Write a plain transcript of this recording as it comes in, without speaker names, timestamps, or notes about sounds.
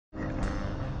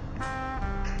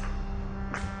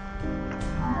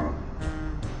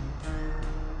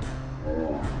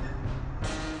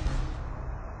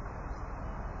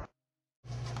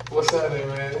What's happening,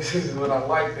 man? This is what I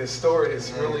like. This story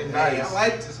is really nice. I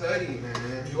like this hoodie,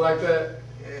 man. You like that?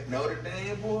 Yeah, Notre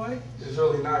Dame, boy. It's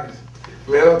really nice.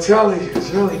 Man, I'm telling you,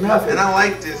 it's really nothing. And I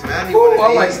like this, man. I need Ooh, one of I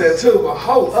these. like that too. But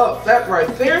hold up, that right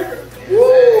there.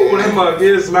 Woo, that mug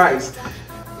is nice.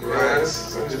 Right. But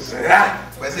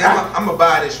see, I'm gonna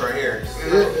buy this right here.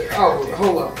 Oh,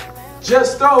 hold up.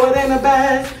 Just throw it in the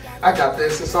bag. I got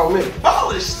this. It's on me.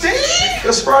 Polish Steve.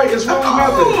 That's right. It's really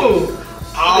nothing.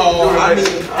 Oh, I need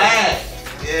that.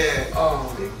 Yeah.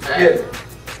 Oh, yeah.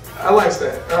 I like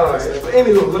that. But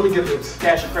anywho, let me get this.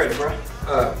 Cash or credit, bro?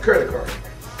 Credit card.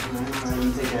 Let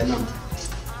me take that number.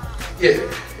 Yeah,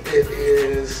 it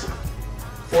is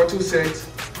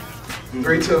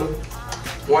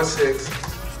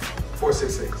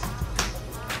 426-3216-466.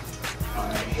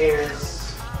 Alright,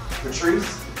 Harris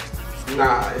Patrice.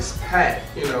 Nah, it's Pat.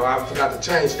 You know, I forgot to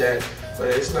change that, but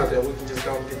it's not that we can just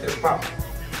go and get this pop.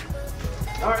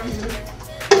 Alright, you good.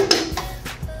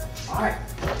 Alright.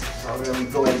 So let me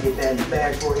go ahead and get that in the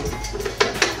bag for you.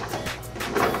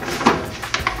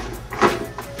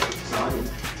 So I need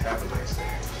to have a nice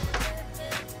day.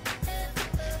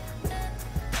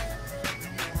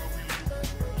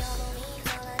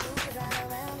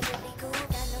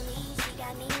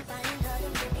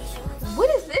 What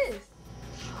is this?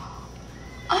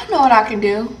 I know what I can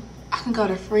do. I can go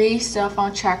to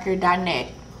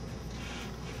freecellphonetracker.net.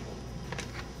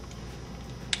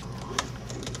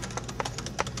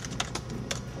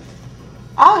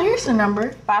 Oh, here's the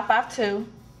number.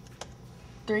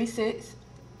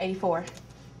 552-3684.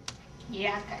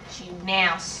 Yeah, I got you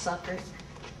now, sucker.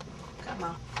 Got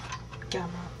my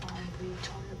phone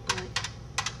retarded, but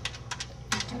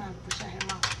I wish I had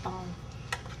my phone.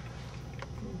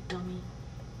 Dummy.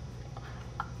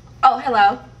 Oh,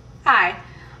 hello. Hi.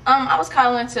 I was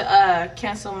calling to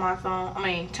cancel my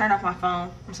phone. Turn off my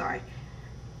phone. I'm sorry.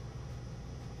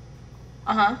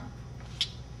 Uh-huh.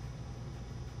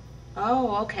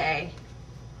 Oh, okay.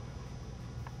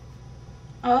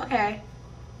 Oh, okay.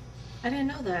 I didn't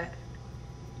know that.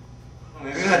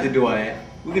 We don't have to do all that.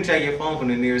 We can track your phone from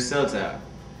the nearest cell tower.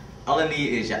 All I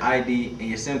need is your ID and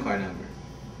your SIM card number.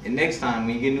 And next time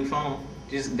when you get a new phone,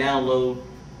 just download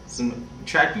some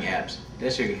tracking apps.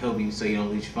 That sure can help you so you don't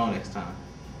lose your phone next time.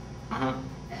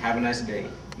 Have a nice day.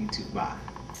 You too. Bye.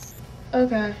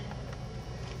 Okay.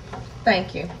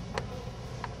 Thank you.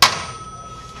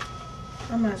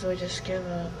 I might as well just give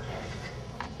up.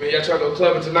 Man, y'all trying to go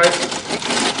clubbing tonight?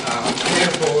 I'm here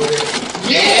for it.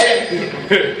 Yeah!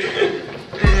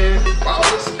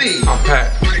 Polish Steve. I'm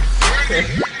Pat.